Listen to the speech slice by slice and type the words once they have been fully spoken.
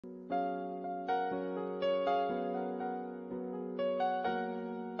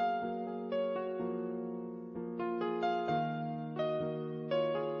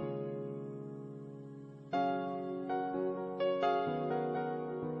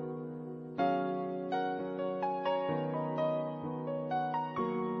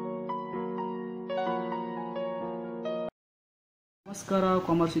ನಮಸ್ಕಾರ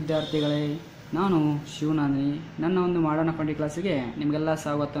ಕಾಮರ್ಸ್ ವಿದ್ಯಾರ್ಥಿಗಳೇ, ನಾನು ಶಿವು ನನ್ನ ಒಂದು ಮಾಡೋಣ ಫಂಡಿ ಕ್ಲಾಸಿಗೆ ನಿಮಗೆಲ್ಲ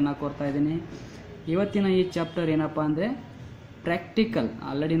ಸ್ವಾಗತನ ಕೋರ್ತಾ ಇದ್ದೀನಿ. ಇವತ್ತಿನ ಈ ಚಾಪ್ಟರ್ ಏನಪ್ಪ ಅಂದರೆ ಪ್ರಾಕ್ಟಿಕಲ್.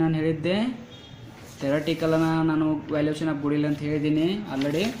 ಆಲ್ರೆಡಿ ನಾನು ಹೇಳಿದ್ದೆ ಥಿಯರಟಿಕಲನ್ನು ನಾನು ವ್ಯಾಲ್ಯೂಷನ್ ಆಫ್ ಗುಡ್ವಿಲ್ ಅಂತ ಹೇಳಿದ್ದೀನಿ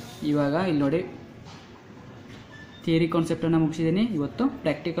ಆಲ್ರೆಡಿ. ಇವಾಗ ಇಲ್ಲಿ ನೋಡಿ ಥಿಯರಿ ಕಾನ್ಸೆಪ್ಟನ್ನು ಮುಗಿಸಿದ್ದೀನಿ. ಇವತ್ತು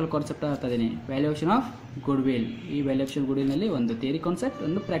ಪ್ರಾಕ್ಟಿಕಲ್ ಕಾನ್ಸೆಪ್ಟ್ ಹೇಳ್ತಾ ಇದ್ದೀನಿ, ವ್ಯಾಲ್ಯೂಷನ್ ಆಫ್ ಗುಡ್ವಿಲ್. ಈ ವ್ಯಾಲ್ಯೂಷನ್ ಗುಡ್ವಿಲ್ನಲ್ಲಿ ಒಂದು ಥಿಯರಿ ಕಾನ್ಸೆಪ್ಟ್,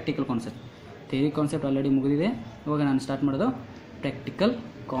 ಒಂದು practical concept. Theory concept already ಮುಗಿದಿದೆ. ಇವಾಗ ನಾನು ಸ್ಟಾರ್ಟ್ ಮಾಡೋದು ಪ್ರಾಕ್ಟಿಕಲ್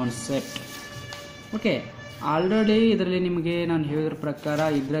ಕಾನ್ಸೆಪ್ಟ್. ಓಕೆ, ಆಲ್ರೆಡಿ ಇದರಲ್ಲಿ ನಿಮಗೆ ನಾನು ಹೇಳಿದ್ರ ಪ್ರಕಾರ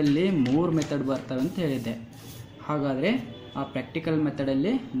ಇದರಲ್ಲಿ 3 ಮೆಥಡ್ ಬರ್ತವೆ ಅಂತ ಹೇಳಿದ್ದೆ. ಹಾಗಾದರೆ ಆ ಪ್ರಾಕ್ಟಿಕಲ್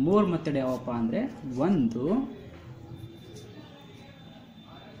ಮೆಥಡಲ್ಲಿ 3 ಮೆಥಡ್ ಯಾವಪ್ಪ ಅಂದರೆ, ಒಂದು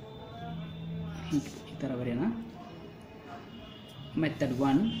ಈ ಥರ ಬರೆಯೋಣ. ಮೆಥಡ್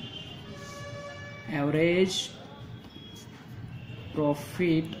 1 ಆವರೇಜ್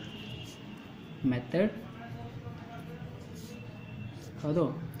ಪ್ರಾಫಿಟ್ ಮೆಥಡ್, ಹೌದು.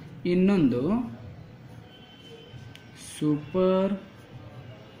 ಇನ್ನೊಂದು ಸೂಪರ್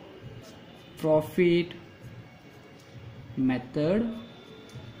ಪ್ರಾಫಿಟ್ ಮೆಥಡ್,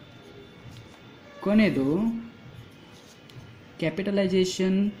 ಕೊನೆಯದು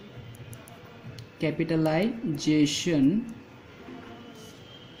ಕ್ಯಾಪಿಟಲೈಜೇಷನ್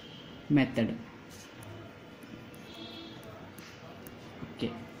ಮೆಥಡ್. ಓಕೆ,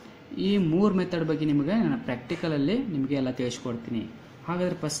 ಈ 3 ಮೆಥಡ್ ಬಗ್ಗೆ ನಿಮಗೆ ನಾನು ಪ್ರಾಕ್ಟಿಕಲಲ್ಲಿ ನಿಮಗೆ ಎಲ್ಲ ತಿಳಿಸ್ಕೊಡ್ತೀನಿ.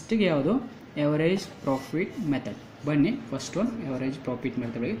 ಹಾಗಾದರೆ ಫಸ್ಟಿಗೆ ಯಾವುದು? Average profit method. ಬನ್ನಿ first one average profit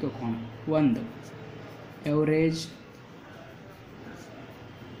method ಬಗ್ಗೆ ತಿಳ್ಕೊಳ್ಳೋಣ. ಒಂದು ಎವರೇಜ್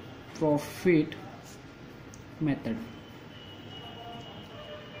ಪ್ರಾಫಿಟ್ ಮೆಥಡ್.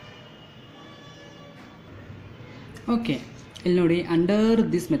 ಓಕೆ, ಇಲ್ಲಿ ನೋಡಿ, ಅಂಡರ್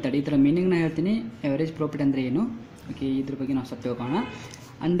ದಿಸ್ ಮೆಥಡ್, ಇದರ ಮೀನಿಂಗ್ನ ಹೇಳ್ತೀನಿ. ಎವರೇಜ್ ಪ್ರಾಫಿಟ್ ಅಂದರೆ ಏನು? ಓಕೆ, ಇದ್ರ ಬಗ್ಗೆ ನಾವು ಸ್ವಲ್ಪ ತಿಳ್ಕೊಳ್ಳೋಣ.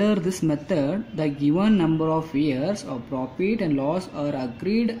 Under this method, the given number of years of profit and loss are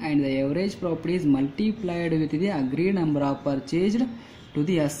agreed and the average profit is multiplied with the agreed number of purchased to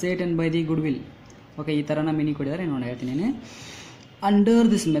the asset and by the goodwill. Okay, ಈ ಥರನ meaning ಕೊಡಿದ್ದಾರೆ, ನೋಡಿ ಹೇಳ್ತೀನಿ. Under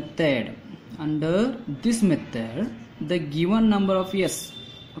this method, the given number of years.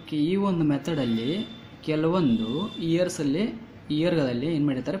 Okay, ಈ ಒಂದು ಮೆಥಡಲ್ಲಿ ಕೆಲವೊಂದು ಇಯರ್ಗಳಲ್ಲಿ ಏನು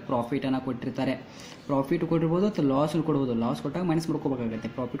ಮಾಡಿರ್ತಾರೆ, ಪ್ರಾಫಿಟನ್ನು ಕೊಟ್ಟಿರ್ತಾರೆ. Profit ಕೊಟ್ಟಿರ್ಬೋದು ಅಥವಾ ಲಾಸ್ ಕೊಡ್ಬೋದು. ಲಾಸ್ ಕೊಟ್ಟಾಗ ಮೈನಸ್ ಮಾಡ್ಕೋಬೇಕಾಗತ್ತೆ,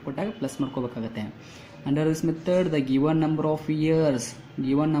 ಪ್ರಾಫಿಟ್ ಕೊಟ್ಟಾಗ ಪ್ಲಸ್ ಮಾಡ್ಕೋಬೇಕಾಗತ್ತೆ. Under this method the given number of years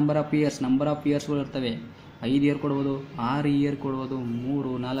ಇರ್ತವೆ. 5 ಇಯರ್ ಕೊಡ್ಬೋದು, 6 ಇಯರ್ ಕೊಡ್ಬೋದು,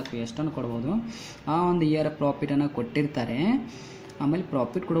 3, 4 ಎಷ್ಟನ್ನು ಕೊಡ್ಬೋದು. ಆ ಒಂದು ಇಯರ್ ಪ್ರಾಫಿಟನ್ನು ಕೊಟ್ಟಿರ್ತಾರೆ. ಆಮೇಲೆ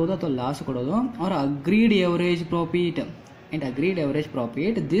ಪ್ರಾಫಿಟ್ ಕೊಡ್ಬೋದು ಅಥವಾ ಲಾಸ್ ಕೊಡೋದು. ಅವ್ರ agreed average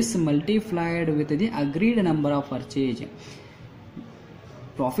profit this multiplied with the agreed number of purchase.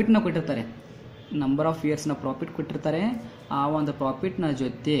 ಪ್ರಾಫಿಟ್ನ ಕೊಟ್ಟಿರ್ತಾರೆ, ನಂಬರ್ ಆಫ್ ಇಯರ್ಸ್ನ ಪ್ರಾಫಿಟ್ ಕೊಟ್ಟಿರ್ತಾರೆ. ಆ ಒಂದು ಪ್ರಾಫಿಟ್ನ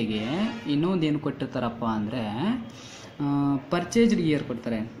ಜೊತೆಗೆ ಇನ್ನೊಂದು ಏನು ಕೊಟ್ಟಿರ್ತಾರಪ್ಪ ಅಂದರೆ ಪರ್ಚೇಸ್ಡ್ ಇಯರ್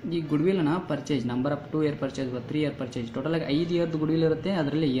ಕೊಡ್ತಾರೆ. ಈ ಗುಡ್ವಿಲ್ನ purchase number of 2 year purchase, 3 year purchase, ಟೋಟಲಾಗಿ 5 ಇಯರ್ದು goodwill ಇರುತ್ತೆ.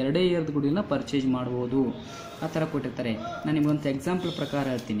 ಅದರಲ್ಲಿ 2 ಇಯರ್ದು ಗುಡ್ವಿಲ್ನ ಪರ್ಚೇಜ್ ಮಾಡ್ಬೋದು. ಆ ಥರ ಕೊಟ್ಟಿರ್ತಾರೆ. ನಾನು ನಿಮಗೊಂದು ಎಕ್ಸಾಂಪಲ್ ಪ್ರಕಾರ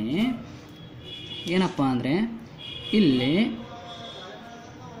ಹೇಳ್ತೀನಿ. ಏನಪ್ಪ ಅಂದರೆ, ಇಲ್ಲಿ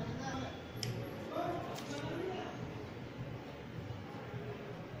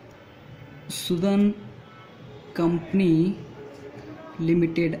ಸುದನ್ ಕಂಪ್ನಿ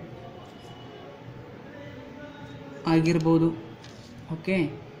ಲಿಮಿಟೆಡ್ ಆಗಿರ್ಬೋದು. ಓಕೆ,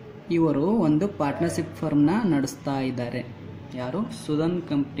 ಇವರು ಒಂದು ಪಾರ್ಟ್ನರ್ಶಿಪ್ ಫರ್ಮ್ನ ನಡೆಸ್ತಾ ಇದ್ದಾರೆ. ಯಾರು? ಸುದನ್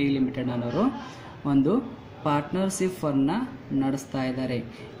ಕಂಪ್ನಿ ಲಿಮಿಟೆಡ್ ಅನ್ನೋರು ಒಂದು ಪಾರ್ಟ್ನರ್ಶಿಪ್ ಫರ್ಮ್ನ ನಡೆಸ್ತಾ ಇದ್ದಾರೆ.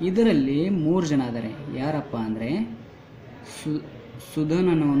 ಇದರಲ್ಲಿ 3 ಜನ ಇದ್ದಾರೆ. ಯಾರಪ್ಪ ಅಂದರೆ ಸುದನ್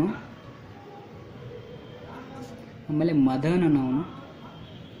ಅನ್ನೋನು, ಆಮೇಲೆ ಮದನ್ ಅನ್ನೋನು,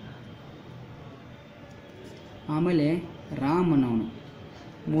 ಆಮೇಲೆ ರಾಮ್ ಅನ್ನೋನು.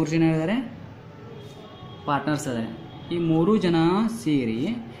 3 ಜನ ಇದ್ದಾರೆ, ಪಾರ್ಟ್ನರ್ಸ್ ಇದ್ದಾರೆ. ಈ 3 ಜನ ಸೇರಿ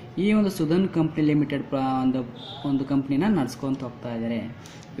ಈ ಒಂದು ಸುದನ್ ಕಂಪ್ನಿ ಲಿಮಿಟೆಡ್ ಒಂದು ಕಂಪ್ನಿನ ನಡೆಸ್ಕೊಂತ ಹೋಗ್ತಾ ಇದ್ದಾರೆ.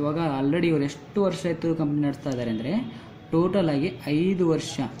 ಇವಾಗ ಆಲ್ರೆಡಿ ಇವರು ಎಷ್ಟು ವರ್ಷ ಆಯಿತು ಕಂಪ್ನಿ ನಡೆಸ್ತಾ ಇದ್ದಾರೆ ಅಂದರೆ, ಟೋಟಲ್ ಆಗಿ 5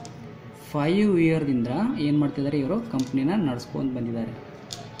 ವರ್ಷ, 5 ಇಯರ್ದಿಂದ ಏನು ಮಾಡ್ತಿದ್ದಾರೆ, ಇವರು ಕಂಪ್ನಿನ ನಡೆಸ್ಕೊಂಡು ಬಂದಿದ್ದಾರೆ.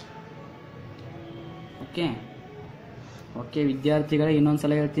 ಓಕೆ ವಿದ್ಯಾರ್ಥಿಗಳೇ, ಇನ್ನೊಂದು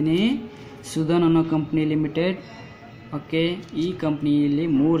ಸಲ ಹೇಳ್ತೀನಿ. ಸುದನ್ ಅನ್ನೋ ಕಂಪ್ನಿ ಲಿಮಿಟೆಡ್. ಓಕೆ, ಈ ಕಂಪ್ನಿಯಲ್ಲಿ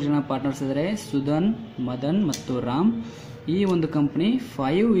 3 ಜನ ಪಾರ್ಟ್ನರ್ಸ್ ಇದ್ದಾರೆ, ಸುದನ್, ಮದನ್ ಮತ್ತು ರಾಮ್. ಈ ಒಂದು ಕಂಪ್ನಿ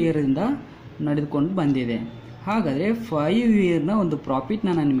 5 ಇಯರಿಂದ ನಡೆದುಕೊಂಡು ಬಂದಿದೆ. ಹಾಗಾದರೆ 5 ಇಯರ್ನ ಒಂದು ಪ್ರಾಫಿಟ್ನ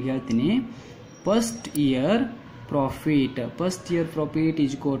ನಾನು ನಿಮ್ಗೆ ಹೇಳ್ತೀನಿ. First year profit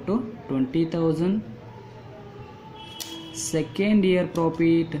is equal to 20,000. Second year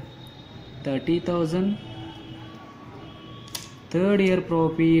profit 30,000. Third year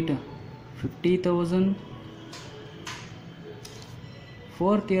profit 50,000.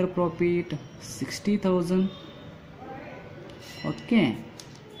 Fourth year profit 60,000. Okay.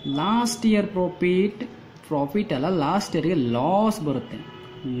 Last year profit ಅಲ್ಲ, ಲಾಸ್ಟ್ ಇಯರ್ಗೆ ಲಾಸ್ ಬರುತ್ತೆ.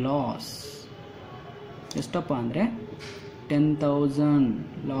 ಲಾಸ್ ಎಷ್ಟಪ್ಪ ಅಂದರೆ 10,000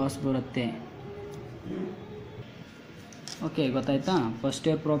 ಲಾಸ್ ಬರುತ್ತೆ. ಓಕೆ, ಗೊತ್ತಾಯ್ತಾ? First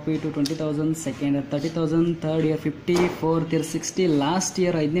year profit 20,000, second year 30,000, third year 50, fourth year 60, last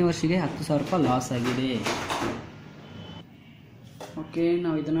year 5ನೇ ವರ್ಷಕ್ಕೆ 10,000 ರೂಪಾಯಿ ಲಾಸ್ ಆಗಿದೆ. ಓಕೆ,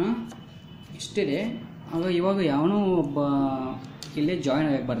 ನಾವು ಇದನ್ನು ಇಷ್ಟಿದೆ. ಇವಾಗ ಯಾವನೋ ಒಬ್ಬ ಇಲ್ಲೇ ಜಾಯ್ನ್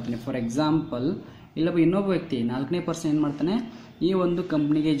ಆಗಕ್ಕೆ ಬರ್ತಾನೆ. ಫಾರ್ ಎಕ್ಸಾಂಪಲ್, ಇನ್ನೊಬ್ಬ ವ್ಯಕ್ತಿ 4ನೇ ಪರ್ಸನ್ ಏನು ಮಾಡ್ತಾನೆ, ಈ ಒಂದು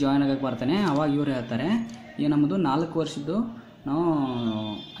ಕಂಪ್ನಿಗೆ ಜಾಯ್ನ್ ಆಗಕ್ಕೆ ಬರ್ತಾನೆ. ಅವಾಗ ಇವ್ರು ಹೇಳ್ತಾರೆ, ಈ ನಮ್ಮದು 4 ವರ್ಷದ್ದು, ನಾವು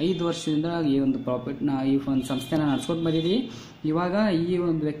 5 ವರ್ಷದಿಂದ ಈ ಒಂದು ಪ್ರಾಫಿಟ್ನ ಈ ಒಂದು ಸಂಸ್ಥೆನ ನಡ್ಸ್ಕೊಂಡು ಬಂದಿದ್ದೀವಿ. ಇವಾಗ ಈ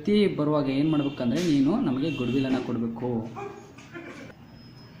ಒಂದು ವ್ಯಕ್ತಿ ಬರುವಾಗ ಏನು ಮಾಡ್ಬೇಕಂದ್ರೆ, ನೀನು ನಮಗೆ ಗುಡ್ವಿಲನ್ನು ಕೊಡಬೇಕು.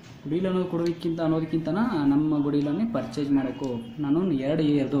 ಗುಡ್ವಿಲ್ ಅನ್ನೋದಕ್ಕಿಂತ ನಮ್ಮ ಗುಡ್ವಿಲನ್ನೇ ಪರ್ಚೇಸ್ ಮಾಡಬೇಕು. ನಾನು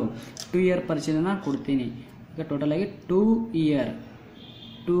 2 ಇಯರ್ ಪರ್ಚೇಸನ್ನು ಕೊಡ್ತೀನಿ. ಈಗ ಟೋಟಲಾಗಿ 2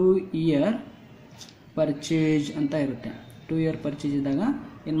 ಇಯರ್ ಪರ್ಚೇಜ್ ಅಂತ ಇರುತ್ತೆ. 2 ಇಯರ್ ಪರ್ಚೇಜ್ ಇದ್ದಾಗ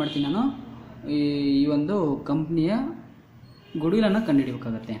ಏನು ಮಾಡ್ತೀನಿ ನಾನು, ಈ ಒಂದು ಕಂಪ್ನಿಯ ಗುಡ್ವಿಲನ್ನು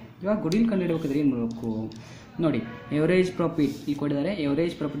ಕಂಡುಹಿಡಬೇಕಾಗತ್ತೆ. ಇವಾಗ ಗುಡ್ವಿಲ್ ಕಂಡುಹಿಡಬೇಕಾದ್ರೆ ಏನು ಮಾಡಬೇಕು ನೋಡಿ. ಎವರೇಜ್ ಪ್ರಾಫಿಟ್ ಇಲ್ಲಿ ಕೊಟ್ಟಿದ್ದಾರೆ.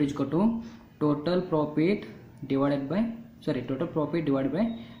 ಎವರೇಜ್ ಪ್ರಾಫಿಟ್ ಇಸ್ ಕೊಟ್ಟು total profit divided by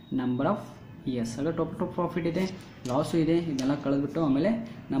number of years. ಆಗ ಟೋಟಲ್ ಪ್ರಾಫಿಟ್ ಇದೆ, ಲಾಸು ಇದೆ, ಇದೆಲ್ಲ ಕಳೆದ್ಬಿಟ್ಟು ಆಮೇಲೆ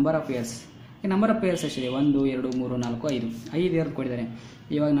number of years. Number of years ಎಷ್ಟಿದೆ? 1, 2, 3, 4, 5 ಇಯರ್ ಕೊಟ್ಟಿದ್ದಾರೆ.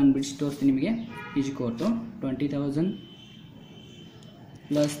 ಇವಾಗ ನಾನು ಬಿಡಿಸಿ ತೋರಿಸ್ತೀನಿ ನಿಮಗೆ. ಈಜ್ ಕೊಟ್ಟು 20,000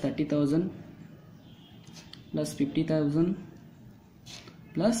 ಪ್ಲಸ್ 30,000 ಪ್ಲಸ್ 50,000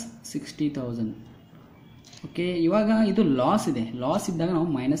 ಪ್ಲಸ್ 60,000. ಓಕೆ, ಇವಾಗ ಇದು ಲಾಸ್ ಇದೆ. ಲಾಸ್ ಇದ್ದಾಗ ನಾವು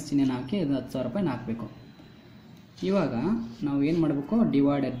ಮೈನಸ್ ಚಿಹ್ನೆ ಹಾಕಿ ಅದು 10,000 ರೂಪಾಯಿ ಹಾಕಬೇಕು. ಇವಾಗ ನಾವು ಏನು ಮಾಡಬೇಕು,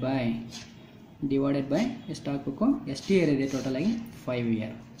 ಡಿವೈಡೆಡ್ ಬೈ ಎಷ್ಟು ಹಾಕಬೇಕು, ಎಷ್ಟು ಇಯರ್ ಇದೆ ಟೋಟಲಾಗಿ 5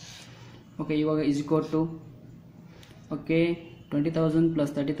 ಇಯರ್. ಓಕೆ, ಇವಾಗ ಈಸ್ ಕೊಟ್ಟು okay 20,000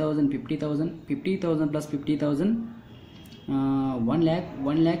 plus 30,000 50,000, 50,000 plus 50,000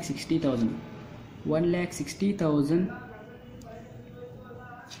 1,60,000. 1,60,000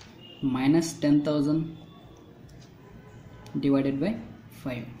 minus 10,000 divided by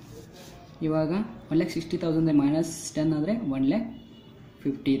 5. ಇವಾಗ 1,60,000 ಮೈನಸ್ 10 ಅಂದರೆ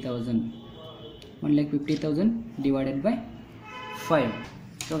 1,50,000. 1,50,000 ಡಿವೈಡೆಡ್ ಬೈ 5.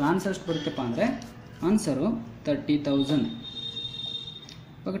 ಇವಾಗ ಆನ್ಸರ್ ಎಷ್ಟು ಬರುತ್ತಪ್ಪ ಅಂದರೆ, ಆನ್ಸರು 30,000.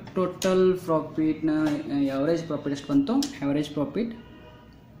 ಇವಾಗ ಟೋಟಲ್ ಪ್ರಾಫಿಟ್ನ ಎವರೇಜ್ ಪ್ರಾಫಿಟ್ ಎಷ್ಟು ಬಂತು? Average profit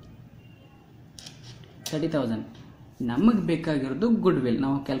 30,000. ನಮಗೆ ಬೇಕಾಗಿರೋದು ಗುಡ್ವಿಲ್.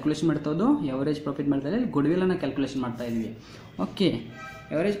 ನಾವು ಕ್ಯಾಲ್ಕುಲೇಷನ್ ಮಾಡ್ತಾಯಿದ್ದು ಎವರೇಜ್ ಪ್ರಾಫಿಟ್ ಮೆಥಡಲ್ಲಿ ಗುಡ್ವಿಲನ್ನು ಕ್ಯಾಲ್ಕುಲೇಷನ್ ಮಾಡ್ತಾ ಇದ್ವಿ. Okay,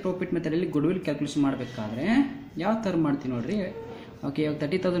 average profit ಮೆಥಡಲ್ಲಿ goodwill calculation ಮಾಡಬೇಕಾದ್ರೆ ಯಾವ ಥರ ಮಾಡ್ತೀವಿ ನೋಡಿರಿ. ಓಕೆ, ಇವಾಗ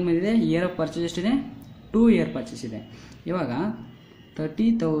 30,000 ಬಂದಿದೆ. ಇಯರ್ ಆಫ್ ಪರ್ಚೇಸ್ ಎಷ್ಟಿದೆ? 2 ಇಯರ್ ಪರ್ಚೇಸ್ ಇದೆ. ಇವಾಗ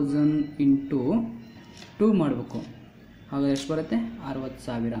 30,000 ಇಂಟು 2 ಮಾಡಬೇಕು. ಹಾಗಾದ್ರೆ ಎಷ್ಟು ಬರುತ್ತೆ?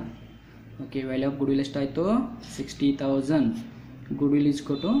 60,000. ಓಕೆ, ವ್ಯಾಲ್ಯೂ ಆಫ್ ಗುಡ್ವಿಲ್ ಎಷ್ಟಾಯಿತು? 60,000. ಗುಡ್ವಿಲ್ ಈಸ್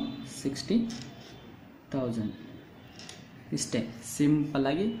ಕೊಟ್ಟು 60,000. ಇಷ್ಟೇ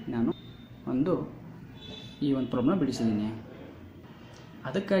ಸಿಂಪಲ್ಲಾಗಿ ನಾನು ಈ ಒಂದು ಪ್ರಾಬ್ಲಮ್ ಬಿಡಿಸಿದ್ದೀನಿ.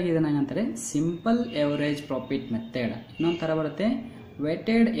 ಅದಕ್ಕಾಗಿ ಇದನ್ನು ಏನಂತಾರೆ, ಸಿಂಪಲ್ ಎವರೇಜ್ ಪ್ರಾಫಿಟ್ ಮೆಥಡ್. ಇನ್ನೊಂದು ಥರ ಬರುತ್ತೆ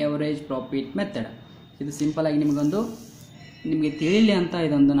ವೇಟೆಡ್ ಎವರೇಜ್ ಪ್ರಾಫಿಟ್ ಮೆಥಡ್. ಇದು ಸಿಂಪಲ್ಲಾಗಿ ನಿಮಗೆ ತಿಳಿಯಲಿ ಅಂತ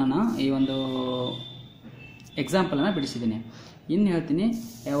ಇದೊಂದು ನಾನು ಈ ಒಂದು ಎಕ್ಸಾಂಪಲನ್ನು ಬಿಡಿಸಿದ್ದೀನಿ. ಇನ್ನು ಹೇಳ್ತೀನಿ,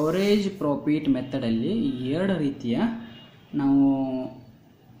 ಎವರೇಜ್ ಪ್ರಾಫಿಟ್ ಮೆಥಡಲ್ಲಿ 2 ರೀತಿಯ ನಾವು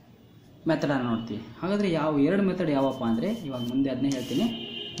ಮೆಥಡನ್ನು ನೋಡ್ತೀವಿ. ಹಾಗಾದರೆ 2 ಮೆಥಡ್ ಯಾವಪ್ಪ ಅಂದರೆ ಇವಾಗ ಮುಂದೆ ಅದನ್ನೇ ಹೇಳ್ತೀನಿ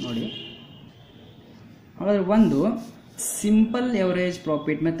ನೋಡಿ. ಹಾಗಾದರೆ ಒಂದು simple average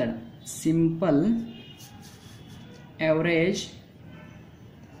profit method. Simple average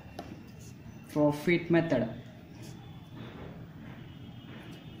profit method.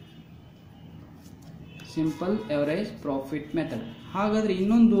 Simple average profit method. ಹಾಗಾದರೆ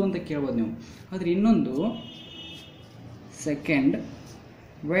ಇನ್ನೊಂದು ಅಂತ ಕೇಳ್ಬೋದು ನೀವು. ಆದರೆ ಇನ್ನೊಂದು second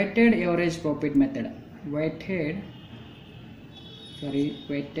weighted average profit method. weighted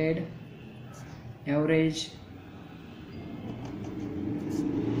average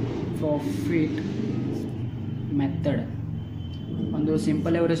profit method. ಒಂದು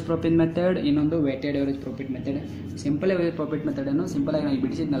ಸಿಂಪಲ್ ಎವರೇಜ್ ಪ್ರಾಫಿಟ್ ಮೆಥಡ್, ಇನ್ನೊಂದು weighted average profit method. Simple average profit ಮೆಥಡನ್ನು ಸಿಂಪಲಾಗಿ ನಾನು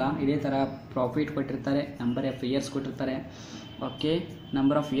ಬಿಡಿಸಿದ್ನಲ್ಲ, ಇದೇ ಥರ ಪ್ರಾಫಿಟ್ ಕೊಟ್ಟಿರ್ತಾರೆ, ನಂಬರ್ ಆಫ್ ಇಯರ್ಸ್ ಕೊಟ್ಟಿರ್ತಾರೆ, okay,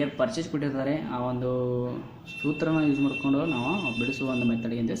 number of year purchase ಕೊಟ್ಟಿರ್ತಾರೆ. ಆ ಒಂದು ಸೂತ್ರನ ಯೂಸ್ ಮಾಡಿಕೊಂಡು ನಾವು ಬಿಡಿಸುವ ಒಂದು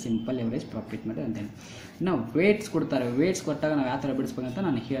ಮೆಥಡ್ಗೆ ಅಂತ ಸಿಂಪಲ್ ಎವರೇಜ್ ಪ್ರಾಫಿಟ್ ಮೆಥಡ್ ಅಂತೇನೆ. ಇನ್ನು ವೇಟ್ಸ್ ಕೊಡ್ತಾರೆ. ವೇಟ್ಸ್ ಕೊಟ್ಟಾಗ ನಾವು ಯಾವ ಥರ ಬಿಡಿಸ್ಬೇಕಂತ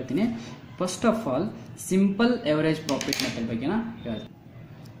ನಾನು ಹೇಳ್ತೀನಿ. First of all simple average profit method ಬಗ್ಗೆ ನಾನು ಹೇಳ್ತೀನಿ.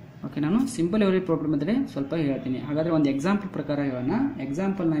 ಓಕೆ, ನಾನು ಸಿಂಪಲ್ ಎವರೇಜ್ ಪ್ರಾಫಿಟ್ ಮೆಥಡ್ ಸ್ವಲ್ಪ ಹೇಳ್ತೀನಿ. ಹಾಗಾದರೆ ಒಂದು ಎಕ್ಸಾಂಪಲ್ ಪ್ರಕಾರ ಹೇಳೋಣ.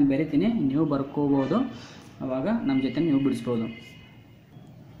 ಎಕ್ಸಾಂಪಲ್ ನಾನು ಬರೀತೀನಿ, ನೀವು ಬರ್ಕೋಬೋದು. ಆವಾಗ ನಮ್ಮ ಜೊತೆ ನೀವು ಬಿಡಿಸ್ಬೋದು.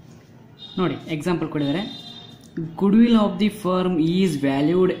 ನೋಡಿ, ಎಕ್ಸಾಂಪಲ್ ಕೊಟ್ಟಿದ್ದಾರೆ. goodwill of the firm is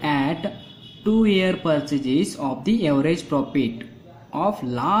valued at 2-year purchases of the average profit of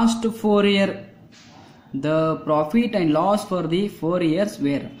last 4 years. The profit and loss for the 4 years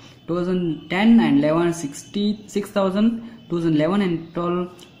were 2010 and 11 66,000, 2011 and 12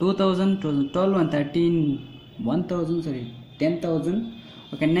 2000, 2012 and 13 1000, sorry 10,000.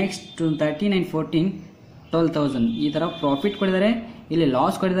 Okay, next 2013 and 14 12,000. ಈ ಥರ profit ಕೊಡಿದ್ದಾರೆ, ಇಲ್ಲಿ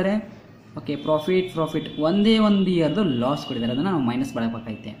loss ಕೊಡಿದ್ದಾರೆ. Okay, profit ಒಂದೇ ಒಂದು ಇಯರ್ದು loss ಕೊಡಿದ್ದಾರೆ, ಅದನ್ನು ನಾವು minus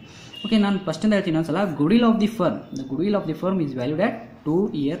ಮಾಡಬೇಕಾಗೈತೆ. Okay, ನಾನು ಫಸ್ಟಿಂದ ಹೇಳ್ತೀನಿ ಒಂದ್ಸಲ. Goodwill of the firm, the goodwill of the firm is valued at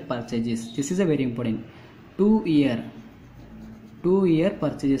 2-year purchases. This is a very important. 2-year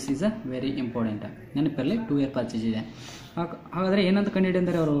purchases is a very important. ನೆನಪಿರಲಿ, 2-year purchase ಇದೆ. ಹಾಗಾದರೆ ಏನಂತ ಕಂಡುಹಿಡಿ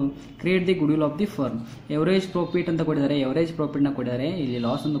ಅಂದರೆ ಅವರು create the goodwill of the firm. Average profit ಅಂತ ಕೊಟ್ಟಿದ್ದಾರೆ, average ಪ್ರಾಫಿಟ್ನ ಕೊಟ್ಟಿದ್ದಾರೆ, ಇಲ್ಲಿ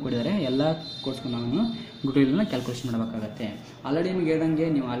ಲಾಸ್ ಅಂತ ಕೊಟ್ಟಿದ್ದಾರೆ. ಎಲ್ಲ ಕೋರ್ಸ್ಕೊಂಡು ನಾವು ಗುಡ್ವಿಲ್ನ ಕ್ಯಾಲ್ಕುಲೇಷನ್ ಮಾಡಬೇಕಾಗತ್ತೆ. ಆಲ್ರೆಡಿ ನಿಮಗೆ ಹೇಳ್ದಂಗೆ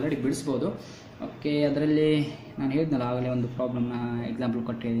ನೀವು ಆಲ್ರೆಡಿ ಬಿಡಿಸ್ಬೋದು. ಓಕೆ, ಅದರಲ್ಲಿ ನಾನು ಹೇಳಿದ್ನಲ್ಲ ಆಗಲೇ ಒಂದು ಪ್ರಾಬ್ಲಮ್ನ ಎಕ್ಸಾಂಪಲ್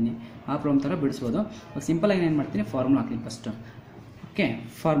ಕೊಟ್ಟಿದ್ದೀನಿ, ಆ ಪ್ರಾಬ್ಲಮ್ ಥರ ಬಿಡಿಸ್ಬೋದು. ಸಿಂಪಲಾಗಿ ಏನು ಮಾಡ್ತೀನಿ, ಫಾರ್ಮುಲಾ ಹಾಕ್ತೀನಿ ಫಸ್ಟು. ಓಕೆ,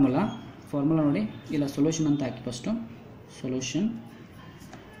 ಫಾರ್ಮುಲಾ ನೋಡಿ, ಇಲ್ಲ ಸೊಲ್ಯೂಷನ್ ಅಂತ ಹಾಕಿ ಫಸ್ಟು. ಸೊಲ್ಯೂಷನ್.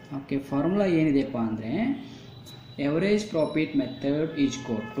 ಓಕೆ, ಫಾರ್ಮುಲಾ ಏನಿದೆಪ್ಪ ಅಂದರೆ average profit method is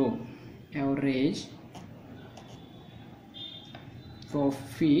equal to average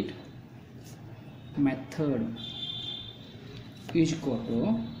profit method is equal to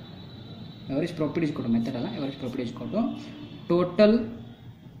average profit is equal to method ಅಲ್ಲ, average profit is equal to total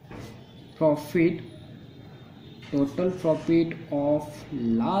profit of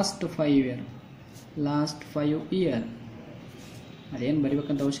last 5 year. ಅದೇನು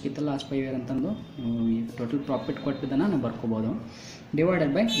ಬರಿಬೇಕಂತ ಅವಶ್ಯಕತೆ last 5 year ಅಂತಂದು total profit ಕೊಟ್ಟಿದ್ದನ್ನು ನಾವು ಬರ್ಕೋಬೋದು.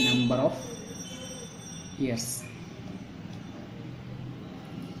 Divided by number of years.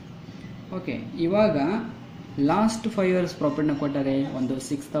 Okay, ಇವಾಗ last 5 years ಪ್ರಾಫಿಟ್ನ ಕೊಟ್ಟರೆ ಒಂದು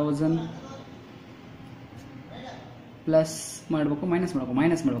 6,000 plus ಮಾಡಬೇಕು, minus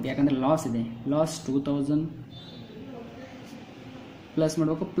ಮಾಡಬೇಕು, ಯಾಕಂದರೆ ಲಾಸ್ ಇದೆ. ಲಾಸ್ 2,000 ಪ್ಲಸ್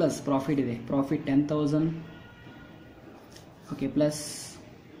ಮಾಡಬೇಕು, ಪ್ಲಸ್ ಪ್ರಾಫಿಟ್ ಇದೆ, ಪ್ರಾಫಿಟ್ 10,000. ಓಕೆ, ಪ್ಲಸ್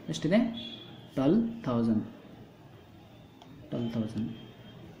ಎಷ್ಟಿದೆ, 12,000.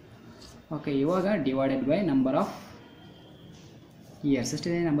 ಓಕೆ, ಇವಾಗ divided by number of years.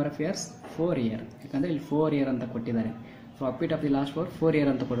 ಎಷ್ಟಿದೆ ನಂಬರ್ ಆಫ್ ಇಯರ್ಸ್? 4 year. ಯಾಕಂದರೆ ಇಲ್ಲಿ 4 year ಅಂತ ಕೊಟ್ಟಿದ್ದಾರೆ. Profit of the last 4 year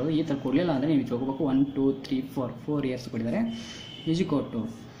ಅಂತ ಕೊಡೋದು. ಈ ಥರ ಕೊಡಲಿಲ್ಲ ಅಂದರೆ ನೀವು ತಗೋಬೇಕು 1 2 3 4 years ಕೊಟ್ಟಿದ್ದಾರೆ. ಈಜಿ ಕೊಟ್ಟು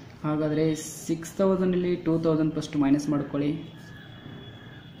ಹಾಗಾದರೆ 6,000 ಇಲ್ಲಿ 2,000 ಫಸ್ಟ್ ಮೈನಸ್ ಮಾಡ್ಕೊಳ್ಳಿ,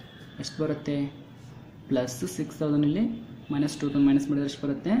 ಎಷ್ಟು ಬರುತ್ತೆ? ಪ್ಲಸ್ 6,000 ಇಲ್ಲಿ ಮೈನಸ್ 2,000 ಮೈನಸ್ ಮಾಡಿದರೆ ಎಷ್ಟು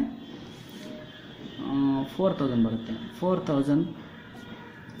ಬರುತ್ತೆ? 4,000 ಬರುತ್ತೆ. 4,000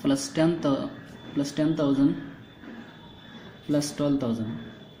 plus 10,000 plus 12,000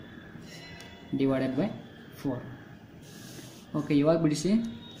 divided by 4. Okay, ಇವಾಗ ಬಿಡಿಸಿ.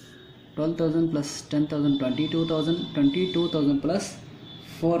 12,000 plus 10,000 22,000 plus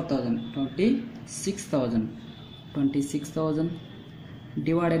 4,000 26,000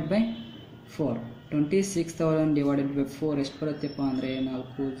 divided by 4. 26,000 divided by 4 ಎಷ್ಟು ಬರುತ್ತೆಪ್ಪ ಅಂದರೆ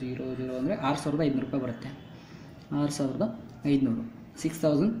 400 ಅಂದರೆ 6,500 ರೂಪಾಯಿ ಬರುತ್ತೆ. 6,500,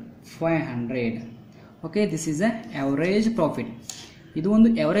 6,500. Okay, this is A average profit. ಇದು ಒಂದು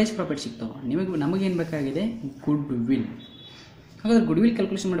ಎವರೇಜ್ ಪ್ರಾಫಿಟ್ ಸಿಗ್ತಾವೆ. ನಮಗೇನು ಬೇಕಾಗಿದೆ? Good will. ಹಾಗಾದ್ರೆ ಗುಡ್ ವಿಲ್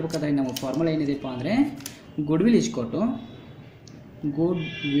ಕ್ಯಾಲ್ಕುಲೇಷನ್ ಮಾಡಬೇಕಾದ್ರೆ ನಮ್ಮ ಫಾರ್ಮುಲಾ ಏನಿದೆಪ್ಪ ಅಂದರೆ good will is equal to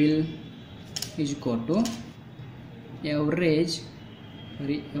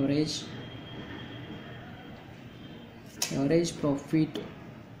average profit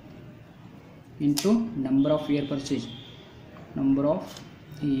into number of year purchased.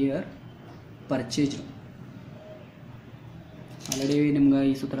 Already ನಿಮ್ಗೆ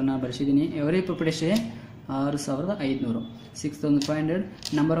ಈ ಸೂತ್ರನ ಬರೆಸಿದ್ದೀನಿ. ಎವರೇಜ್ ಪ್ರಾಫಿಟ್ ಎಷ್ಟಿದೆ? 6,500. 6,500.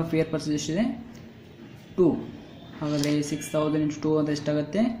 ನಂಬರ್ ಆಫ್ ಇಯರ್ ಪರ್ಚೇಸ್ ಎಷ್ಟಿದೆ? 2. ಹಾಗಾದರೆ 6,000 × 2 ಅಂತ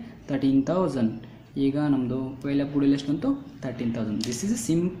ಎಷ್ಟಾಗುತ್ತೆ? 13,000. ಈಗ ನಮ್ಮದು ವೈಲ್ ಆಫ್ ಗುಡ್ವಿಲ್ ಎಷ್ಟು ಬಂತು? 13,000. This is A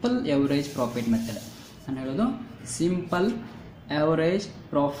simple average profit method. ನಾನು ಹೇಳೋದು ಸಿಂಪಲ್ ಎವರೇಜ್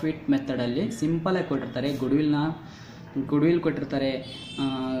ಪ್ರಾಫಿಟ್ ಮೆಥಡಲ್ಲಿ ಸಿಂಪಲಾಗಿ ಕೊಟ್ಟಿರ್ತಾರೆ. ಗುಡ್ವಿಲ್ ಕೊಟ್ಟಿರ್ತಾರೆ.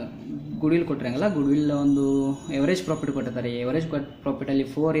 ಗುಡ್ವಿಲ್ ಕೊಟ್ಟಿರಂಗಲ್ಲ, ಗುಡ್ವಿಲ್ ಒಂದು ಎವರೇಜ್ ಪ್ರಾಫಿಟ್ ಕೊಟ್ಟಿರ್ತಾರೆ. ಎವರೇಜ್ ಪ್ರಾಫಿಟಲ್ಲಿ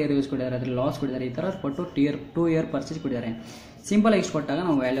 4 year ಯೂಸ್ ಕೊಟ್ಟಿದ್ದಾರೆ, ಅದರಲ್ಲಿ ಲಾಸ್ ಕೊಟ್ಟಿದ್ದಾರೆ. ಈ ಥರ ಕೊಟ್ಟು 2-year ಪರ್ಚೇಸ್ ಕೊಟ್ಟಿದ್ದಾರೆ. ಸಿಂಪಲಾಗಿ ಇಷ್ಟು ಕೊಟ್ಟಾಗ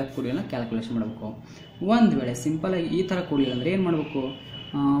ನಾವು ವ್ಯಾಲ್ಯೂ ಆಫ್ ಗುಡ್ವಿಲ್ನ ಕ್ಯಾಲ್ಕುಲೇಷನ್ ಮಾಡಬೇಕು. ಒಂದು ವೇಳೆ ಸಿಂಪಲಾಗಿ ಈ ಥರ ಕೊಡಲಿಲ್ಲ ಅಂದರೆ ಏನು ಮಾಡಬೇಕು?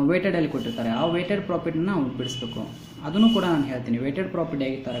 ವೇಟೆಡಲ್ಲಿ ಕೊಟ್ಟಿರ್ತಾರೆ, ಆ ವೇಟೆಡ್ ಪ್ರಾಫಿಟ್ನ ನಾವು ಬಿಡಿಸ್ಬೇಕು. ಅದನ್ನು ಕೂಡ ನಾನು ಹೇಳ್ತೀನಿ, ವೇಟೆಡ್ ಪ್ರಾಫಿಟ್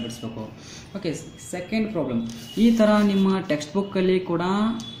ಹೇಗೆ ಥರ ಬಿಡಿಸ್ಬೇಕು. Okay, second problem. ಈ ಥರ ನಿಮ್ಮ ಟೆಕ್ಸ್ಟ್ ಬುಕ್ಕಲ್ಲಿ ಕೂಡ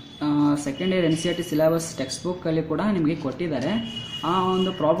second year NCERT syllabus text ಬುಕ್ಕಲ್ಲಿ ಕೂಡ ನಿಮಗೆ ಕೊಟ್ಟಿದ್ದಾರೆ. ಆ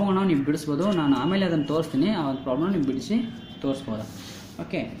ಒಂದು ಪ್ರಾಬ್ಲಮ್ನ ನೀವು ಬಿಡಿಸ್ಬೋದು. ನಾನು ಆಮೇಲೆ ಅದನ್ನು ತೋರಿಸ್ತೀನಿ. ಆ ಒಂದು ಪ್ರಾಬ್ಲಮ್ ನೀವು ಬಿಡಿಸಿ ತೋರಿಸ್ಬೋದು.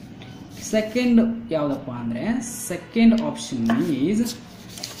 ಓಕೆ, ಸೆಕೆಂಡ್ ಯಾವುದಪ್ಪ ಅಂದರೆ second option is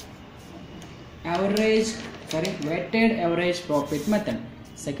average weighted average profit method.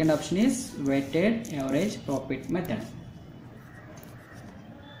 Second option is weighted average profit method.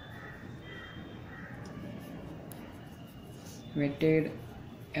 Weighted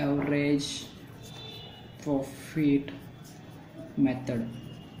average profit method.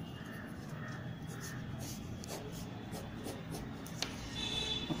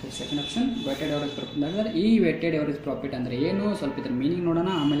 Okay, second option weighted average profit. ಅಂದರೆ ಈ ವೇಟೆಡ್ ಅವರೇಜ್ ಪ್ರಾಫಿಟ್ ಅಂದರೆ ಏನು, ಸ್ವಲ್ಪ ಇದ್ರ ಮೀನಿಂಗ್ ನೋಡೋಣ,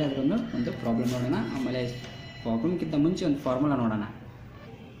 ಆಮೇಲೆ ಅದರೊಂದು ಪ್ರಾಬ್ಲಮ್ ನೋಡೋಣ, ಆಮೇಲೆ ಪ್ರಾಬ್ಲಮ್ಗಿಂತ ಮುಂಚೆ ಒಂದು ಫಾರ್ಮುಲಾ ನೋಡೋಣ.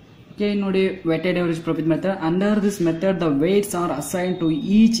 ಓಕೆ ನೋಡಿ, weighted average profit method. Under this method the weights R assign to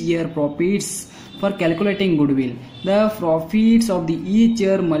each year profits for calculating goodwill. The profits of the each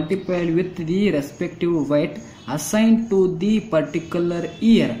year multiplied with the respective wait assign to the particular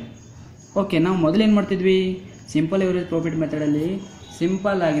year. Okay, ನಾವು ಮೊದಲು ಏನು ಮಾಡ್ತಿದ್ವಿ, simple average profit ಮೆಥಡಲ್ಲಿ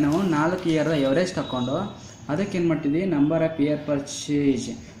simple ಆಗಿ ನಾವು 4 ಇಯರ್ದ average ತಗೊಂಡು ಅದಕ್ಕೆ ಏನು ಮಾಡ್ತಿದ್ವಿ, ನಂಬರ್ ಆಫ್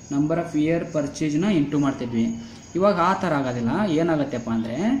ಇಯರ್ ಪರ್ಚೇಜ್ನ ಇಂಟು ಮಾಡ್ತಿದ್ವಿ. ಇವಾಗ ಆ ಥರ ಆಗೋದಿಲ್ಲ. ಏನಾಗುತ್ತೆಪ್ಪ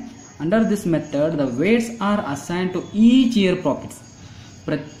ಅಂದರೆ, under this method the weights R assign to each year profits.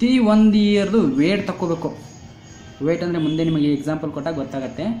 ಪ್ರತಿ ಒಂದು ಇಯರ್ದು ವೇಟ್ ತಗೋಬೇಕು. ವೇಟ್ ಅಂದರೆ ಮುಂದೆ ನಿಮಗೆ ಎಕ್ಸಾಂಪಲ್ ಕೊಟ್ಟಾಗ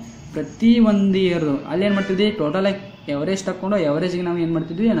ಗೊತ್ತಾಗುತ್ತೆ. ಪ್ರತಿ ಒಂದು ಇಯರ್ದು ಅಲ್ಲಿ ಏನು ಮಾಡ್ತಿದ್ವಿ, ಟೋಟಲ್ ಆಗಿ ಎವರೇಜ್ ತಗೊಂಡು ಎವರೇಜ್ಗೆ ನಾವು ಏನು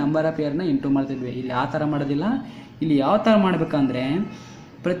ಮಾಡ್ತಿದ್ವಿ, ನಂಬರ್ ಆಫ್ ಇಯರ್ನ ಇಂಟು ಮಾಡ್ತಿದ್ವಿ. ಇಲ್ಲಿ ಆ ಥರ ಮಾಡೋದಿಲ್ಲ. ಇಲ್ಲಿ ಯಾವ ಥರ ಮಾಡಬೇಕಂದ್ರೆ,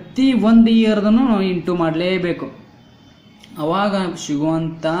 ಪ್ರತಿ ಒಂದು ಇಯರ್ದನ್ನು ನಾವು ಇಂಟು ಮಾಡಲೇಬೇಕು. ಅವಾಗ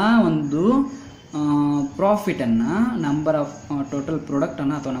ಸಿಗುವಂಥ ಒಂದು ಪ್ರಾಫಿಟನ್ನು, ನಂಬರ್ ಆಫ್ ಟೋಟಲ್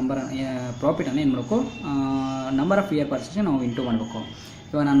ಪ್ರಾಡಕ್ಟನ್ನು ಅಥವಾ ಪ್ರಾಫಿಟನ್ನು ಏನು ಮಾಡಬೇಕು, ನಂಬರ್ ಆಫ್ ಇಯರ್ ಪರ್ಚೇಸ್ ನಾವು ಇಂಟು ಮಾಡಬೇಕು.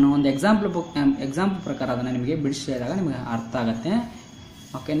 ಇವಾಗ ನಾನು ಒಂದು ಎಕ್ಸಾಂಪಲ್ ಪ್ರಕಾರ ಅದನ್ನು ನಿಮಗೆ ಬಿಡಿಸಿದಾಗ ನಿಮಗೆ ಅರ್ಥ ಆಗುತ್ತೆ.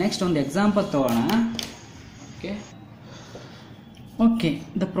 ಓಕೆ, ನೆಕ್ಸ್ಟ್ ಒಂದು ಎಕ್ಸಾಂಪಲ್ ತಗೋಣ. Okay,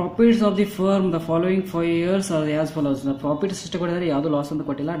 the profits of the firm the following 5 years R as follows. The profits ಇಷ್ಟು ಕೊಟ್ಟಿದ್ದಾರೆ, ಯಾವುದು ಲಾಸ್ ಅಂತ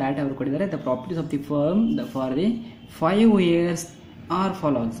ಕೊಟ್ಟಿಲ್ಲ, ಡೈರೆಕ್ಟ್ ಅವರು ಕೊಟ್ಟಿದ್ದಾರೆ. The profits of the firm for the 5 years R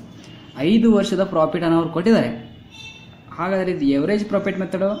follows. 5 ವರ್ಷದ ಪ್ರಾಫಿಟ್ ಅನ್ನು ಅವ್ರು ಕೊಟ್ಟಿದ್ದಾರೆ. ಹಾಗಾದರೆ ಇದು ಎವರೇಜ್ ಪ್ರಾಫಿಟ್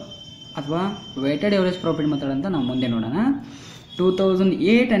ಮೆಥಡು ಅಥವಾ ವೇಟೆಡ್ ಎವರೇಜ್ ಪ್ರಾಫಿಟ್ ಮೆಥಡ್ ಅಂತ ನಾವು ಮುಂದೆ ನೋಡೋಣ.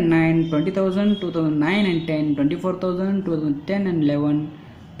 2008 and 9 20,000, 2009 and 10 24,000, 2010 and 11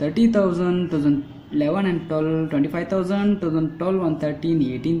 30,000, 2011 and 12 25,000, 2012 and 13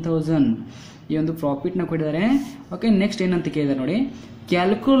 18,000. ಈ ಒಂದು ಪ್ರಾಫಿಟ್ನ ಕೊಟ್ಟಿದ್ದಾರೆ. ಓಕೆ, ನೆಕ್ಸ್ಟ್ ಏನಂತ ಕೇಳಿದ್ದಾರೆ ನೋಡಿ,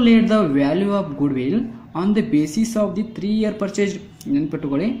 calculate the value of good will on the basis of the 3 year purchase.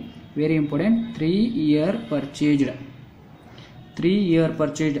 ನೆನ್ಪಿಟ್ಟುಕೊಳ್ಳಿ, very important. 3 year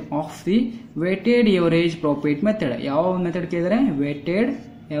purchased of the weighted average profit method. ಯಾವ ಮೆಥಡ್ ಕೇಳಿದರೆ, weighted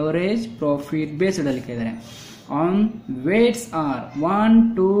average profit based ಅಲ್ಲಿ ಕೇಳಿದರೆ. On weights R 1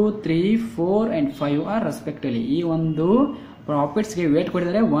 2 3 4 and 5 R respectively. ಈ ಒಂದು ಪ್ರಾಫಿಟ್ಸ್ಗೆ wait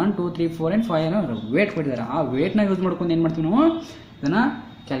ಕೊಟ್ಟಿದ್ದಾರೆ. 1 2 3 4 and 5 ಅನ್ನೋ wait ಕೊಟ್ಟಿದ್ದಾರೆ. ಆ ವೇಟ್ನ ಯೂಸ್ ಮಾಡ್ಕೊಂಡು ಏನು ಮಾಡ್ತೀವಿ ನಾವು, ಇದನ್ನು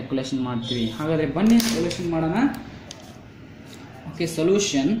ಕ್ಯಾಲ್ಕುಲೇಷನ್ ಮಾಡ್ತೀವಿ. ಹಾಗಾದರೆ ಬನ್ನಿ ಸೊಲ್ಯೂಷನ್ ಮಾಡೋಣ. ಓಕೆ,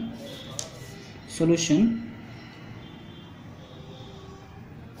 ಸೊಲ್ಯೂಷನ್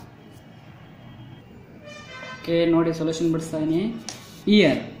ಓಕೆ ನೋಡಿ, ಸೊಲ್ಯೂಷನ್ ಬಿಡಿಸ್ತಾ ಇದೀನಿ.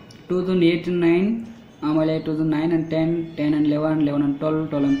 ಇಯರ್ 2008 and 9, ಆಮೇಲೆ 2009 and 10 10 and 11 11 and 12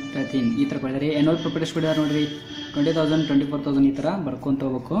 12 and 13 ಈ ಥರ ಕೊಟ್ಟಿದ್ದಾರೆ. ಎನ್ಯುವಲ್ ಪ್ರಾಫಿಟ್ಸ್ ಕೊಟ್ಟಿದ್ದಾರೆ ನೋಡಿರಿ, 20,000 24,000 ಈ ಥರ ಬರ್ಕೊಂತ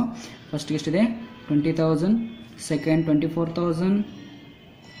ಹೋಗ್ಬೇಕು. ಫಸ್ಟ್ಗೆ ಎಷ್ಟಿದೆ, 20,000, ಸೆಕೆಂಡ್ 24,000,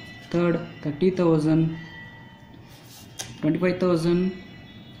 ಥರ್ಡ್ 30,000, 25,000,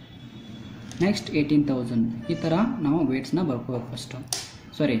 ನೆಕ್ಸ್ಟ್ 18,000. ಈ ಥರ ನಾವು ವೇಟ್ಸ್ನ ಬರ್ಕೋಬೇಕು. First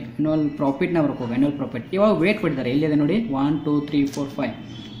annual ಪ್ರಾಫಿಟ್ನ ಬರ್ಕೋಬೇಕು. ಎನ್ಯುವಲ್ ಪ್ರಾಫಿಟ್ ಇವಾಗ ವೇಟ್ ಕೊಟ್ಟಿದ್ದಾರೆ, ಎಲ್ಲಿದೆ ನೋಡಿ, 1 2 3 4 5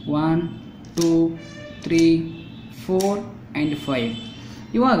 1 2 3 4 and 5.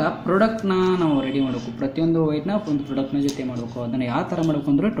 ಇವಾಗ ಪ್ರಾಡಕ್ಟ್ನ ನಾವು ರೆಡಿ ಮಾಡಬೇಕು. ಪ್ರತಿಯೊಂದು ವೇಟ್ನ ಒಂದು ಪ್ರಾಡಕ್ಟ್ನ ಜೊತೆ ಮಾಡಬೇಕು. ಅದನ್ನು ಯಾವ ಥರ ಮಾಡಬೇಕು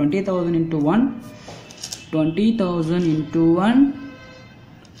ಅಂದರೆ, 20,000 into 1 20,000 into 1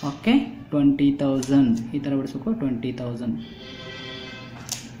 ಓಕೆ 20,000 ಈ ಥರ ಬಿಡಿಸ್ಬೇಕು. 20,000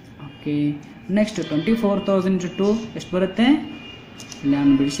 ಓಕೆ. ನೆಕ್ಸ್ಟ್ 24,000 into 2 ಎಷ್ಟು ಬರುತ್ತೆ, ಇಲ್ಲಿ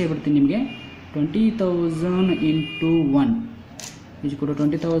ನಾನು ಬಿಡಿಸೇ ಬಿಡ್ತೀನಿ ನಿಮಗೆ. 20,000 into 1 ಈಜ್ ಕೊಡು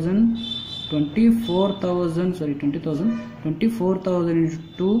 20,000 24,000 into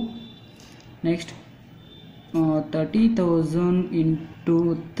 2 next 30,000 into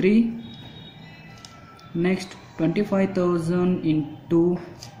 3 next 25,000 into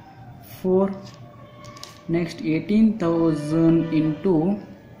 4 next 18,000 into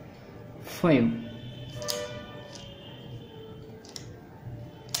 5.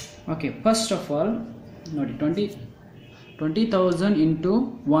 Okay, first of all ನೋಡಿ, 20,000 into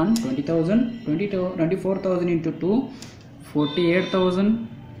 1 20,000, 24,000 into 2 48,000,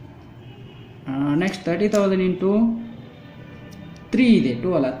 ನೆಕ್ಸ್ಟ್ 30,000 into 3 ಇದೆ,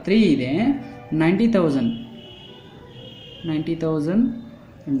 2 ಅಲ್ಲ 3 ಇದೆ, 90,000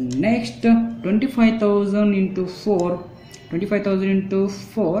 ನೆಕ್ಸ್ಟ್ 25,000 into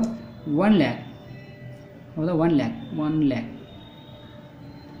 4 1 lakh ಹೌದಾ, 1 lakh.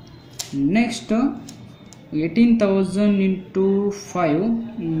 Next 18,000 into 5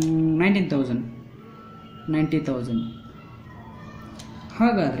 90,000.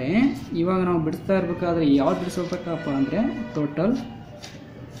 ಹಾಗಾದರೆ ಇವಾಗ ನಾವು ಬಿಡಿಸ್ತಾ ಇರಬೇಕಾದ್ರೆ ಯಾವ್ದು ಬಿಡಿಸ್ಬೇಕಪ್ಪ ಅಂದರೆ ಟೋಟಲ್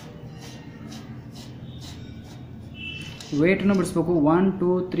ವೇಟನ್ನು ಬಿಡಿಸ್ಬೇಕು. 1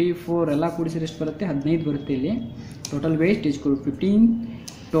 2 3 4 ಎಲ್ಲ ಕೂಡಿಸಿದ್ರೆ ಎಷ್ಟು ಬರುತ್ತೆ? 15 ಬರುತ್ತೆ. ಇಲ್ಲಿ total waste is 15,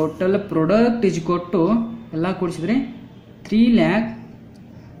 total product is ಕೊಟ್ಟು ಎಲ್ಲ ಕೂಡಿಸಿದ್ರೆ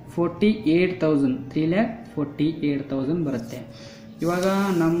 3,48,000 ಬರುತ್ತೆ. ಇವಾಗ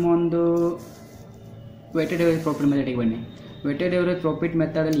ನಮ್ಮೊಂದು ವೆಟೆಡ್ ಎವರೇಜ್ ಪ್ರಾಫಿಟ್ ಮೆಥಡಿಗೆ ಬನ್ನಿ. ವೆಟೆಡ್ ಎವರೇಜ್ ಪ್ರಾಫಿಟ್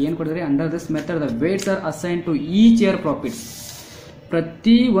ಮೆಥಡಲ್ಲಿ ಏನು ಕೊಡ್ತಾರೆ? Under this method the weights R assign to each year profits.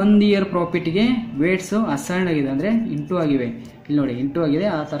 ಪ್ರತಿ 1 ಇಯರ್ ಪ್ರಾಫಿಟ್ಗೆ ವೇಟ್ಸು ಅಸೈನ್ ಆಗಿದೆ, ಅಂದರೆ ಇಂಟು ಆಗಿವೆ. ಇಲ್ಲಿ ನೋಡಿ ಇಂಟು ಆಗಿದೆ,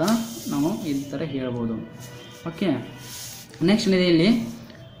 ಆ ಥರ ನಾವು ಈ ಥರ ಹೇಳ್ಬೋದು. ಓಕೆ, ನೆಕ್ಸ್ಟ್ ಇದೆ ಇಲ್ಲಿ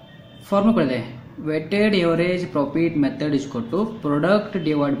ಫಾರ್ಮುಲಾ ಇದೆ. Weighted average profit method is ಕೊಟ್ಟು product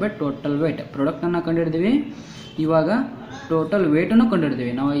divide by total wait. ಪ್ರಾಡಕ್ಟನ್ನು ಕಂಡುಹಿಡಿದೀವಿ, ಇವಾಗ ಟೋಟಲ್ ವೇಟನ್ನು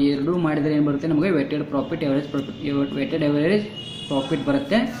ಕಂಡುಹಿಡಿದೀವಿ. ನಾವು ಎರಡೂ ಮಾಡಿದರೆ ಏನು ಬರುತ್ತೆ? ನಮಗೆ ವೆಟೆಡ್ ಎವರೇಜ್ ಪ್ರಾಫಿಟ್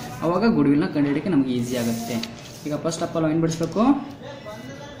ಬರುತ್ತೆ. ಆವಾಗ ಗುಡ್ವಿಲ್ನ ಕಂಡುಹಿಡಿಯೋಕ್ಕೆ ನಮಗೆ ಈಸಿ ಆಗುತ್ತೆ. ಈಗ ಫಸ್ಟ್ ಆಫ್ ಆಲ್ ಏನು ಬಿಡಿಸ್ಬೇಕು?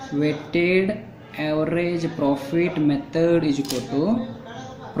 Weighted average profit method is ಕೊಟ್ಟು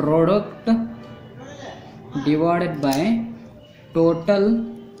product divided by total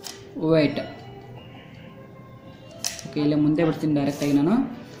wait. Okay, ಇಲ್ಲಿ ಮುಂದೆ ಬಿಡ್ತೀನಿ ಡೈರೆಕ್ಟಾಗಿ ನಾನು.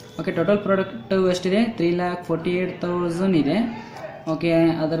 ಓಕೆ, ಟೋಟಲ್ ಪ್ರಾಡಕ್ಟ್ ಎಷ್ಟಿದೆ? 3,48,000 ಇದೆ. ಓಕೆ,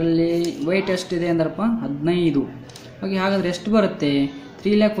 ಅದರಲ್ಲಿ ವೇಟ್ ಎಷ್ಟಿದೆ ಅಂದ್ರಪ್ಪ? 15. ಓಕೆ, ಹಾಗಾದರೆ ಎಷ್ಟು ಬರುತ್ತೆ?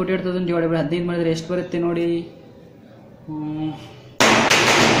 3,48,000 ಡಿವೈಡೆಡ್ ಬೈ 15 ಮಾಡಿದರೆ ಎಷ್ಟು ಬರುತ್ತೆ ನೋಡಿ?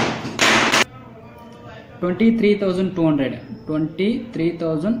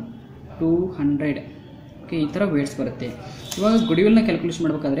 23,200. ಓಕೆ, ಈ ಥರ ವೇಟ್ಸ್ ಬರುತ್ತೆ. ಇವಾಗ ಗುಡ್ವಿಲ್ನ ಕ್ಯಾಲ್ಕುಲೇಷನ್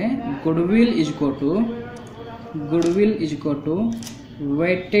ಮಾಡಬೇಕಾದ್ರೆ goodwill is to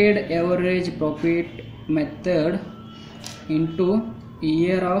weighted average profit method into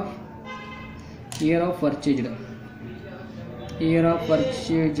year of ಪರ್ಚೇಜ್ಡ್.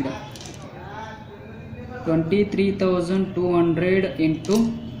 23,200 into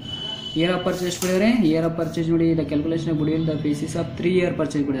year of purchase ಬಿಡಿದರೆ, year of purchase ನೋಡಿ the calculation goodwill the basis of 3 year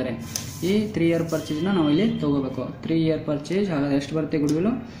purchase ಬಿಡಿದ್ದಾರೆ. ಈ 3 ಇಯರ್ ಪರ್ಚೇಸ್ನ ನಾವು ಇಲ್ಲಿ ತೊಗೋಬೇಕು. 3 ಇಯರ್ ಪರ್ಚೇಸ್ ಹಾಗಾದರೆ ಎಷ್ಟು ಬರುತ್ತೆ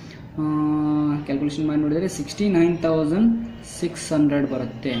ಗುಡ್ವಿಲು? ಕ್ಯಾಲ್ಕುಲೇಷನ್ ಮಾಡಿ ನೋಡಿದರೆ 69,600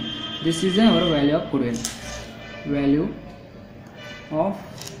 ಬರುತ್ತೆ. This is our value of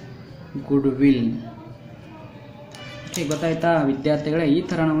goodwill. Okay, ಗೊತ್ತಾಯ್ತಾ ವಿದ್ಯಾರ್ಥಿಗಳೇ? ಈ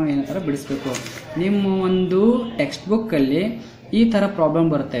ಥರ ನಾವು ಏನೋ ಥರ ಬಿಡಿಸ್ಬೇಕು. ನಿಮ್ಮ ಒಂದು ಟೆಕ್ಸ್ಟ್ ಬುಕ್ಕಲ್ಲಿ ಈ ಥರ ಪ್ರಾಬ್ಲಮ್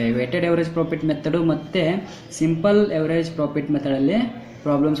ಬರ್ತವೆ. ವೆಟೆಡ್ ಎವರೇಜ್ ಪ್ರಾಫಿಟ್ ಮೆಥಡು ಮತ್ತು ಸಿಂಪಲ್ ಎವರೇಜ್ ಪ್ರಾಫಿಟ್ ಮೆಥಡಲ್ಲಿ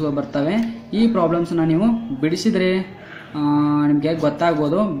ಪ್ರಾಬ್ಲಮ್ಸ್ಗಳು ಬರ್ತವೆ. ಈ ಪ್ರಾಬ್ಲಮ್ಸ್ನ ನೀವು ಬಿಡಿಸಿದರೆ ನಿಮಗೆ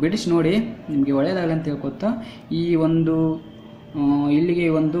ಗೊತ್ತಾಗ್ಬೋದು. ಬಿಡಿಸಿ ನೋಡಿ, ನಿಮಗೆ ಒಳ್ಳೆಯದಾಗಲಿ ಅಂತ ಹೇಳ್ಕೊತಾ ಇಲ್ಲಿಗೆ ಈ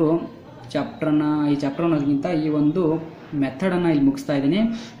ಒಂದು ಚಾಪ್ಟರ್ನೋದಕ್ಕಿಂತ ಈ ಒಂದು ಮೆಥಡನ್ನು ಇಲ್ಲಿ ಮುಗಿಸ್ತಾ ಇದ್ದೀನಿ.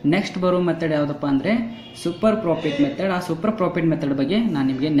 ನೆಕ್ಸ್ಟ್ ಬರೋ ಮೆಥಡ್ ಯಾವುದಪ್ಪ ಅಂದರೆ ಸೂಪರ್ ಪ್ರಾಫಿಟ್ ಮೆಥಡ್. ಆ ಸೂಪರ್ ಪ್ರಾಫಿಟ್ ಮೆಥಡ್ ಬಗ್ಗೆ ನಾನು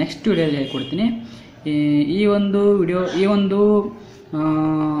ನಿಮಗೆ ನೆಕ್ಸ್ಟ್ ವಿಡಿಯೋದಲ್ಲಿ ಹೇಳ್ಕೊಡ್ತೀನಿ. ಈ ಒಂದು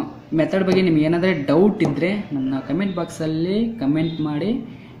ಮೆಥಡ್ ಬಗ್ಗೆ ನಿಮ್ಗೆ ಏನಾದರೂ ಡೌಟ್ ಇದ್ದರೆ ನನ್ನ ಕಮೆಂಟ್ ಬಾಕ್ಸಲ್ಲಿ ಕಮೆಂಟ್ ಮಾಡಿ,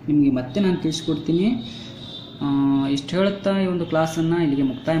 ನಿಮಗೆ ಮತ್ತೆ ನಾನು ತಿಳಿಸ್ಕೊಡ್ತೀನಿ. ಇಷ್ಟು ಹೇಳುತ್ತಾ ಈ ಒಂದು ಕ್ಲಾಸನ್ನು ಇಲ್ಲಿಗೆ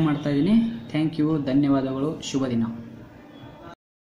ಮುಕ್ತಾಯ ಮಾಡ್ತಾ ಇದ್ದೀನಿ. ಥ್ಯಾಂಕ್ ಯು, ಧನ್ಯವಾದಗಳು, ಶುಭ ದಿನ.